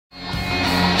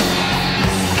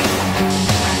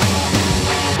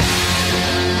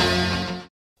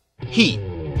Heat,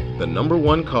 the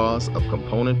 #1 cause of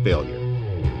component failure.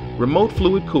 Remote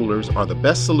fluid coolers are the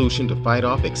best solution to fight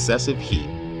off excessive heat.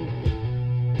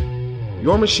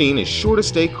 Your machine is sure to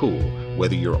stay cool,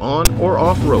 whether you're on or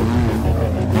off-road.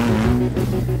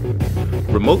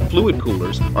 Remote fluid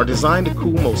coolers are designed to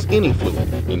cool most any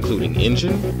fluid, including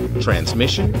engine,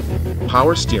 transmission,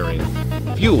 power steering,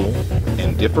 fuel,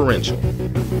 and differential.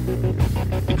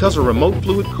 Because a remote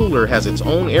fluid cooler has its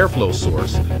own airflow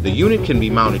source, the unit can be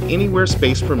mounted anywhere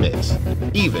space permits,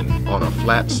 even on a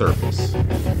flat surface.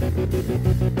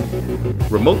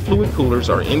 Remote fluid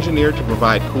coolers are engineered to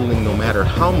provide cooling no matter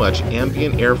how much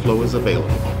ambient airflow is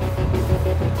available.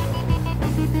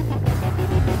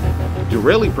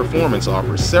 Derale Performance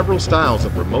offers several styles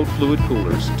of remote fluid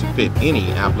coolers to fit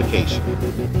any application.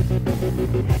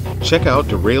 Check out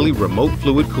Derale remote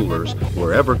fluid coolers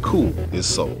wherever cool is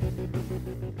sold.